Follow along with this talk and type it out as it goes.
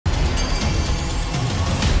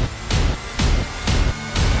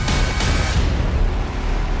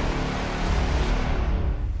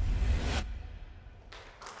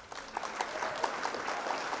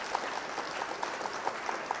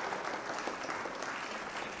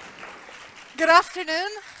Good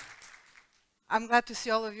afternoon. I'm glad to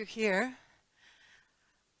see all of you here.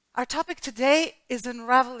 Our topic today is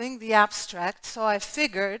unraveling the abstract, so I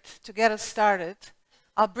figured, to get us started,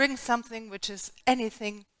 I'll bring something which is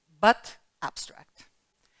anything but abstract.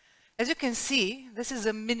 As you can see, this is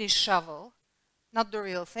a mini shovel, not the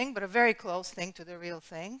real thing, but a very close thing to the real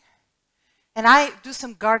thing. And I do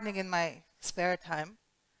some gardening in my spare time.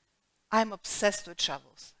 I'm obsessed with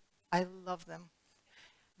shovels. I love them.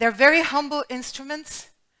 They're very humble instruments,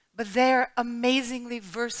 but they're amazingly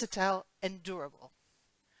versatile and durable.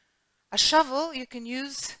 A shovel you can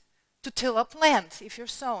use to till up land if you're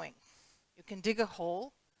sowing. You can dig a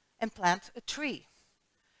hole and plant a tree.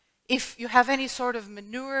 If you have any sort of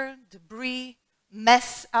manure, debris,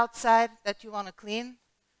 mess outside that you want to clean,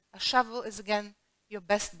 a shovel is again your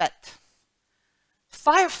best bet.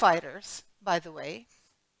 Firefighters, by the way,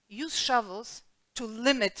 use shovels to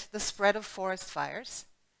limit the spread of forest fires.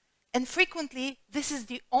 And frequently, this is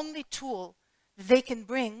the only tool they can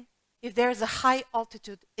bring if there is a high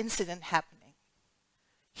altitude incident happening.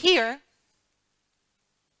 Here,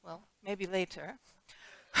 well, maybe later,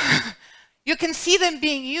 you can see them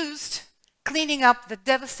being used cleaning up the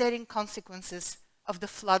devastating consequences of the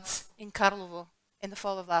floods in Karlovo in the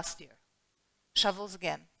fall of last year. Shovels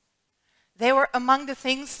again. They were among the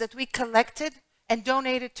things that we collected and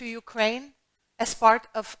donated to Ukraine as part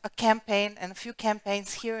of a campaign and a few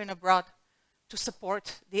campaigns here and abroad to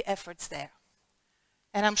support the efforts there.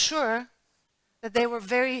 And I'm sure that they were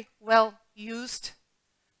very well used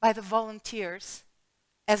by the volunteers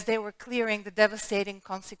as they were clearing the devastating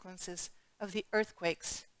consequences of the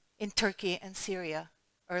earthquakes in Turkey and Syria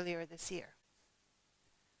earlier this year.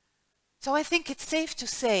 So I think it's safe to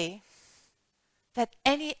say that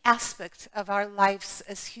any aspect of our lives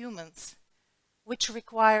as humans which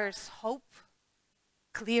requires hope,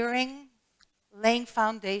 clearing, laying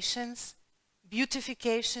foundations,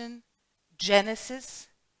 beautification, genesis,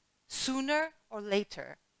 sooner or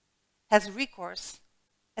later, has recourse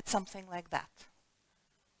at something like that.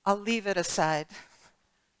 I'll leave it aside.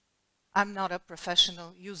 I'm not a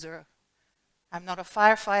professional user. I'm not a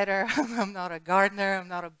firefighter, I'm not a gardener, I'm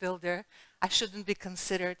not a builder. I shouldn't be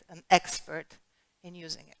considered an expert in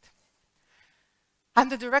using it. I'm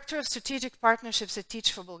the Director of Strategic Partnerships at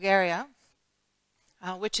Teach for Bulgaria,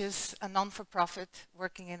 which is a non-for-profit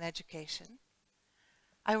working in education.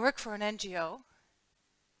 I work for an NGO,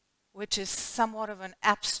 which is somewhat of an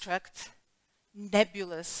abstract,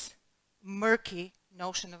 nebulous, murky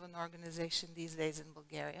notion of an organization these days in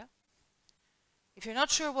Bulgaria. If you're not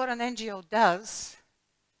sure what an NGO does,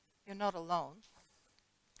 you're not alone.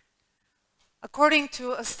 According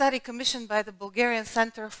to a study commissioned by the Bulgarian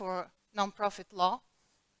Center for Nonprofit Law,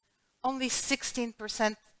 only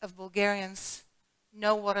 16% of Bulgarians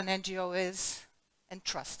know what an NGO is and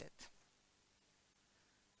trust it.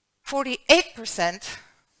 48%,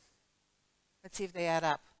 let's see if they add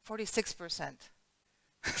up, 46%,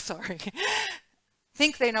 sorry,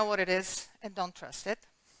 think they know what it is and don't trust it.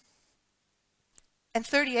 And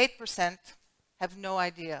 38% have no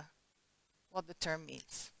idea what the term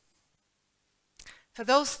means. For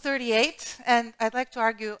those 38, and I'd like to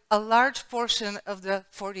argue a large portion of the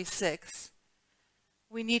 46,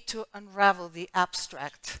 we need to unravel the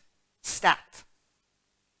abstract stat.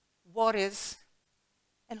 What is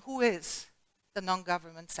and who is the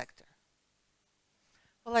non-government sector?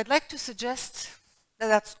 Well, I'd like to suggest that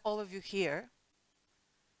that's all of you here,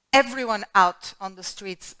 everyone out on the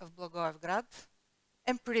streets of Blagoevgrad,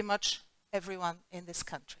 and pretty much everyone in this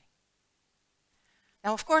country.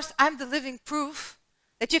 Now, of course, I'm the living proof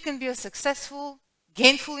that you can be a successful,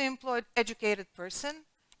 gainfully employed, educated person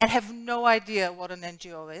and have no idea what an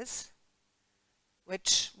NGO is,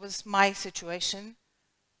 which was my situation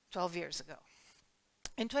 12 years ago.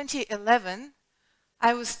 In 2011,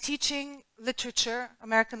 I was teaching literature,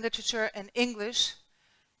 American literature and English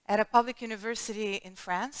at a public university in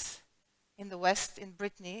France, in the West, in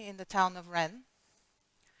Brittany, in the town of Rennes.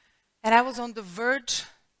 And I was on the verge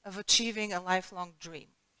of achieving a lifelong dream.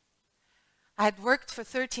 I had worked for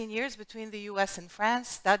 13 years between the US and France,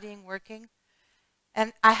 studying, working,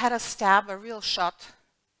 and I had a stab, a real shot,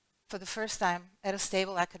 for the first time at a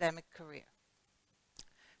stable academic career.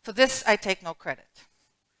 For this, I take no credit.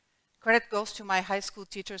 Credit goes to my high school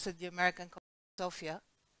teachers at the American College of Sofia,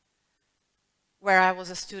 where I was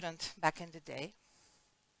a student back in the day.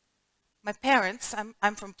 My parents,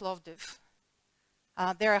 I'm from Plovdiv.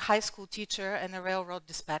 They're a high school teacher and a railroad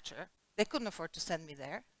dispatcher. They couldn't afford to send me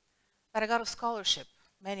there, but I got a scholarship.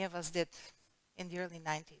 Many of us did in the early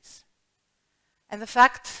 90s. And the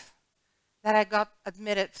fact that I got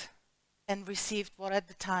admitted and received what at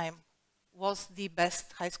the time was the best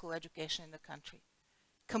high school education in the country.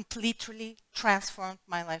 Completely transformed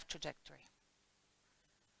my life trajectory.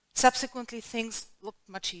 Subsequently, things looked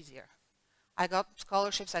much easier. I got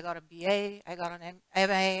scholarships, I got a BA, I got an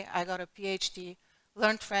MA, I got a Ph.D,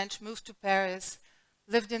 learned French, moved to Paris,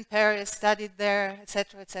 lived in Paris, studied there,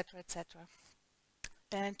 etc., etc., etc.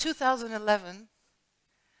 And in 2011,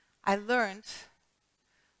 I learned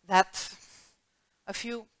that a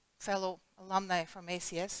few fellow alumni from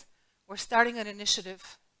ACS were starting an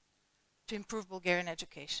initiative to improve Bulgarian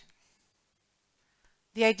education.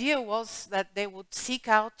 The idea was that they would seek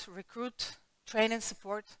out, recruit, train and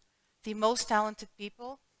support the most talented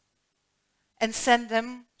people and send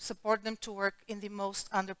them, support them to work in the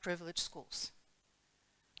most underprivileged schools.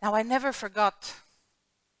 Now, I never forgot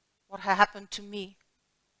what had happened to me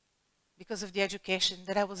because of the education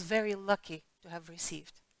that I was very lucky to have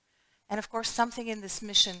received. And of course, something in this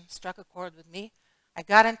mission struck a chord with me. I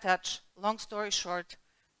got in touch, long story short,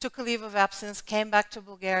 took a leave of absence, came back to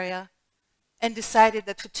Bulgaria, and decided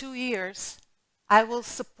that for 2 years, I will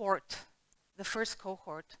support the first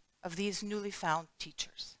cohort of these newly found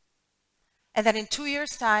teachers. And that in 2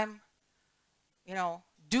 years' time, you know,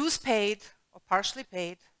 dues paid or partially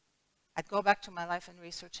paid, I'd go back to my life and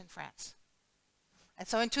research in France. And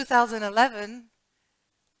so in 2011,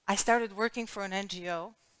 I started working for an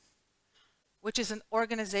NGO, which is an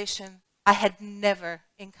organization I had never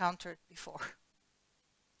encountered before.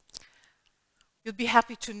 You'd be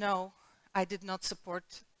happy to know I did not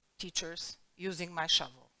support teachers using my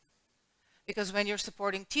shovel. Because when you're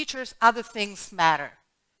supporting teachers, other things matter.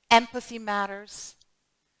 Empathy matters,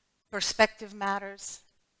 perspective matters,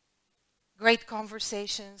 great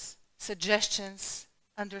conversations, suggestions,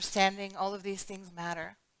 understanding, all of these things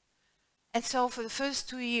matter. And so for the first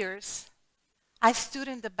 2 years, I stood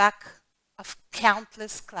in the back of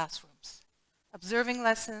countless classrooms, observing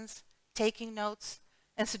lessons, taking notes,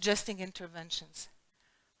 and suggesting interventions.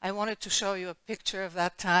 I wanted to show you a picture of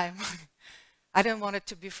that time. I didn't want it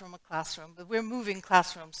to be from a classroom, but we're moving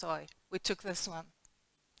classrooms, so we took this one.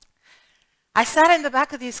 I sat in the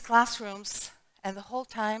back of these classrooms, and the whole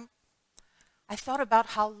time, I thought about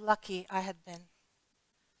how lucky I had been.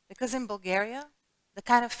 Because in Bulgaria, the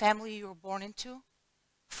kind of family you were born into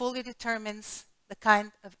fully determines the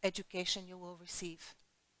kind of education you will receive.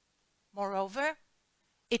 Moreover,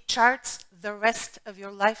 it charts the rest of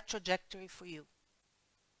your life trajectory for you.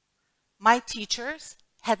 My teachers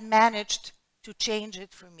had managed to change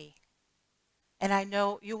it for me. And I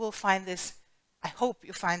know you will find this, I hope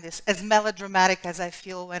you find this as melodramatic as I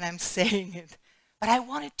feel when I'm saying it. But I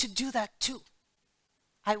wanted to do that too.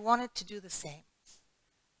 I wanted to do the same.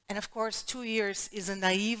 And of course, 2 years is a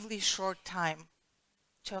naively short time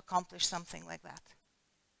to accomplish something like that.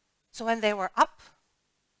 So when they were up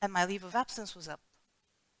and my leave of absence was up,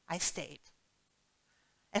 I stayed.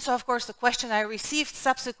 And so of course, the question I received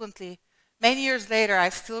subsequently, many years later, I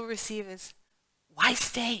still receive is, why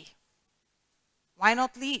stay? Why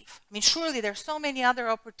not leave? I mean, surely there's so many other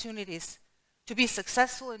opportunities to be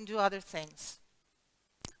successful and do other things.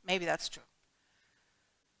 Maybe that's true.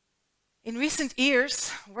 In recent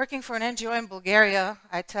years, working for an NGO in Bulgaria,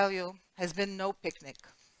 I tell you, has been no picnic.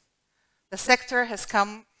 The sector has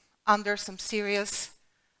come under some serious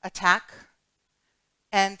attack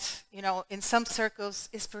and, you know, in some circles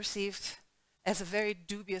is perceived as a very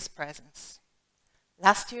dubious presence.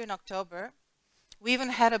 Last year in October, we even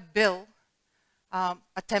had a bill,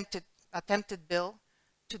 attempted bill,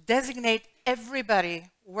 to designate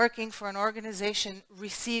everybody working for an organization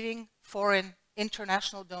receiving foreign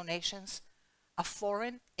international donations a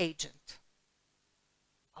foreign agent.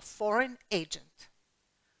 A foreign agent.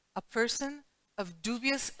 A person of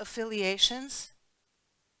dubious affiliations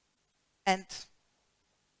and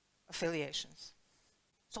affiliations.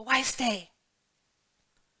 So why stay?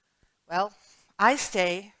 Well, I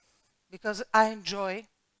stay because I enjoy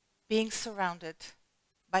being surrounded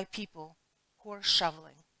by people who are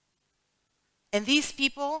shoveling. And these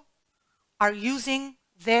people are using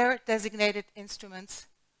their designated instruments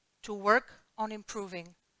to work on improving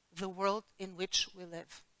the world in which we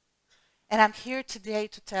live. And I'm here today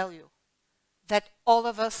to tell you that all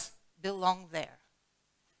of us belong there.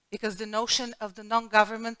 Because the notion of the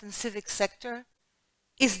non-government and civic sector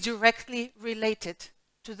is directly related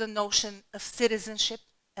to the notion of citizenship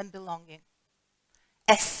and belonging.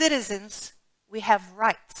 As citizens, we have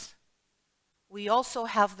rights. We also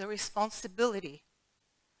have the responsibility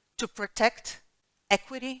to protect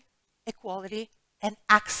equity, equality, and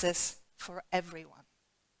access for everyone.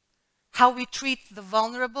 How we treat the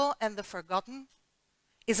vulnerable and the forgotten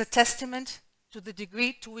is a testament to the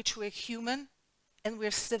degree to which we're human and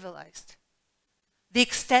we're civilized. the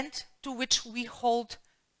extent to which we hold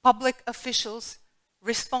public officials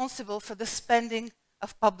responsible for the spending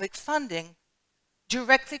of public funding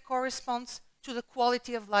directly corresponds to the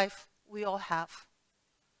quality of life we all have.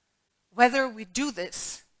 Whether we do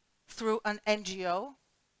this through an NGO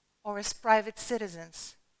or as private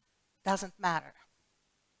citizens doesn't matter.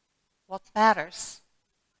 What matters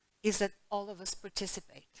is that all of us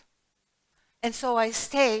participate. And so I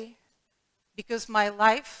stay because my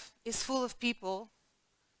life is full of people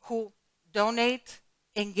who donate,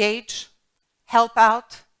 engage, help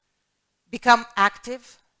out, become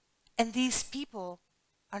active, and these people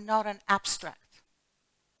are not an abstract.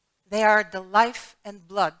 They are the life and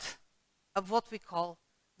blood of what we call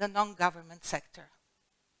the non-government sector.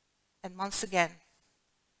 And once again,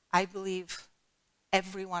 I believe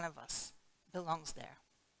every one of us belongs there.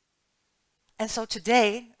 And so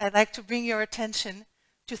today, I'd like to bring your attention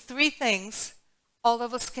to 3 things all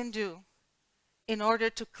of us can do in order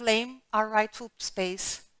to claim our rightful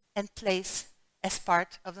space and place as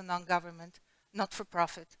part of the non-government,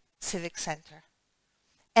 not-for-profit civic center.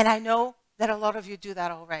 And I know that a lot of you do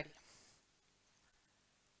that already.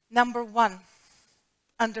 Number 1,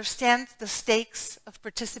 understand the stakes of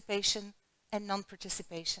participation and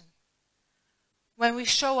non-participation. When we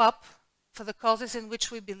show up for the causes in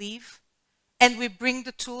which we believe, and we bring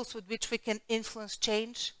the tools with which we can influence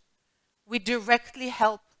change, we directly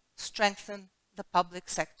help strengthen the public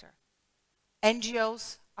sector.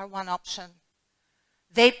 NGOs are one option.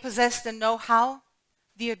 They possess the know-how,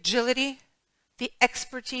 the agility, the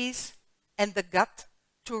expertise, and the gut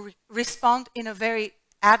to respond in a very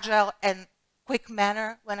agile and quick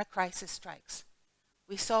manner when a crisis strikes.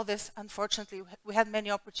 We saw this, unfortunately, we had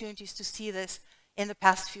many opportunities to see this in the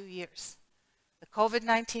past few years. The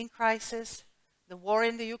COVID-19 crisis, the war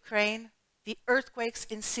in the Ukraine, the earthquakes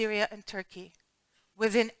in Syria and Turkey.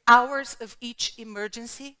 Within hours of each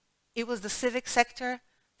emergency, it was the civic sector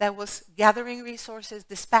that was gathering resources,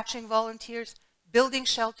 dispatching volunteers, building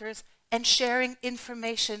shelters, and sharing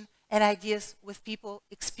information and ideas with people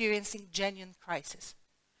experiencing genuine crisis.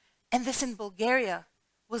 And this in Bulgaria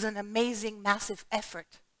was an amazing, massive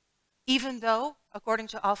effort. Even though, according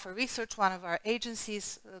to Alpha Research, one of our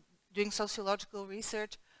agencies doing sociological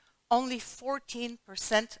research, only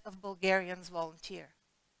 14% of Bulgarians volunteer.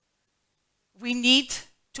 We need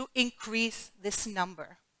to increase this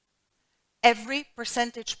number. Every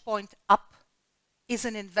percentage point up is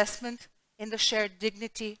an investment in the shared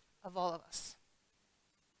dignity of all of us.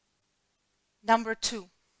 Number 2,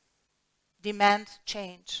 demand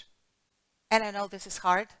change. And I know this is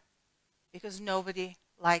hard because nobody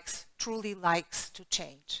truly likes to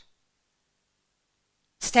change.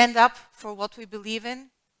 Stand up for what we believe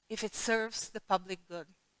in if it serves the public good.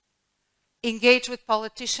 Engage with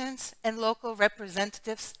politicians and local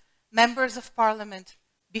representatives, members of parliament,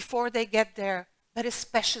 before they get there, but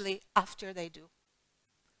especially after they do.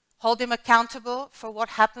 Hold them accountable for what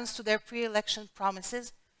happens to their pre-election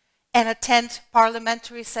promises and attend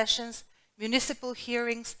parliamentary sessions, municipal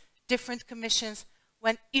hearings, different commissions,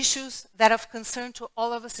 when issues that of concern to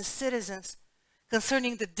all of us as citizens,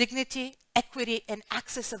 concerning the dignity, equity, and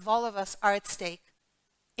access of all of us are at stake.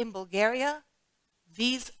 In Bulgaria,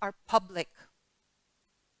 these are public.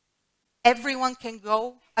 Everyone can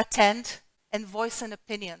go, attend, and voice an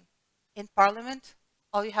opinion. In Parliament,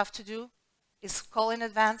 all you have to do is call in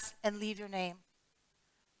advance and leave your name.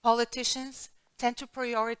 Politicians tend to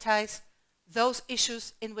prioritize those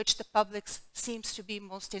issues in which the public seems to be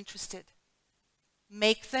most interested.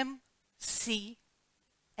 Make them see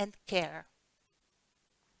and care.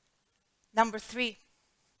 Number 3,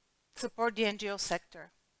 support the NGO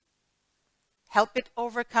sector. Help it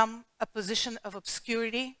overcome a position of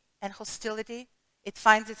obscurity and hostility it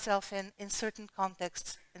finds itself in certain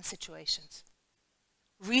contexts and situations.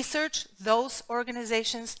 Research those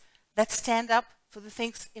organizations that stand up for the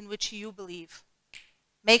things in which you believe.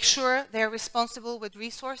 Make sure they're responsible with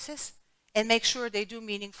resources and make sure they do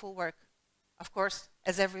meaningful work. Of course,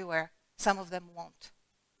 as everywhere, some of them won't.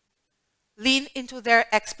 Lean into their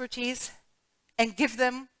expertise and give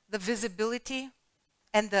them the visibility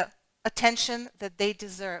and the attention that they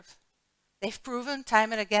deserve. They've proven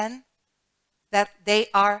time and again that they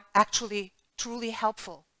are actually truly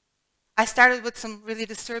helpful. I started with some really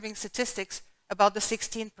disturbing statistics about the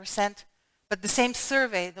 16%, but the same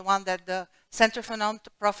survey, the one that the Center for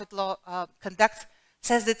Non-Profit Law conducts,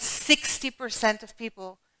 says that 60% of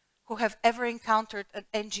people who have ever encountered an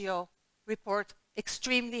NGO report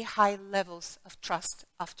extremely high levels of trust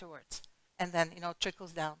afterwards. And then,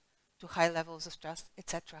 trickles down to high levels of trust,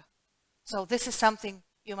 etc. So this is something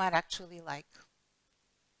you might actually like.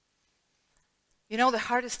 You know, the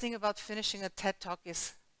hardest thing about finishing a TED Talk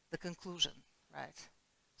is the conclusion, right?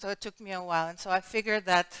 So it took me a while, and so I figured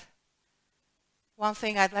that one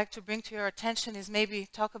thing I'd like to bring to your attention is maybe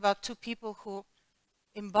talk about two people who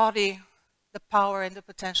embody the power and the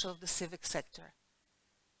potential of the civic sector.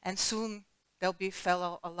 And soon they'll be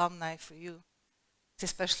fellow alumni for you. It's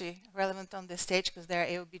especially relevant on this stage because they're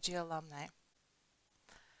AUBG alumni.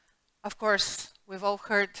 Of course, we've all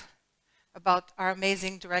heard about our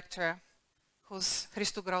amazing director, who's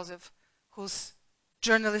Hristo Grozev, whose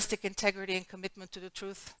journalistic integrity and commitment to the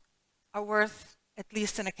truth are worth at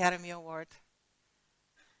least an Academy Award.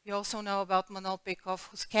 You also know about Manol Peikov,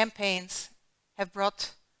 whose campaigns have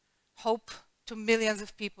brought hope to millions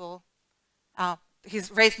of people. He's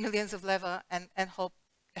raised millions of leva and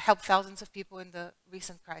helped thousands of people in the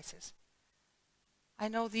recent crisis. I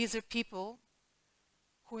know these are people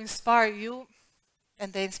who inspire you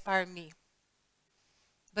and they inspire me.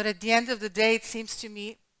 But at the end of the day, it seems to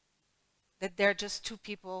me that they're just two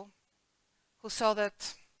people who saw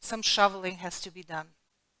that some shoveling has to be done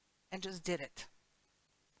and just did it.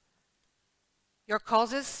 Your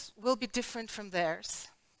causes will be different from theirs.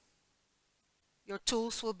 Your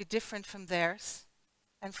tools will be different from theirs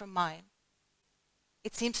and from mine.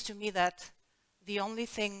 It seems to me that the only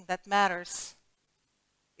thing that matters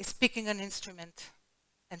is picking an instrument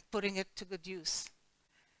and putting it to good use.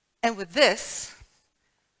 And with this,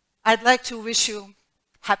 I'd like to wish you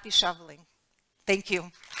happy shoveling. Thank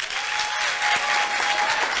you.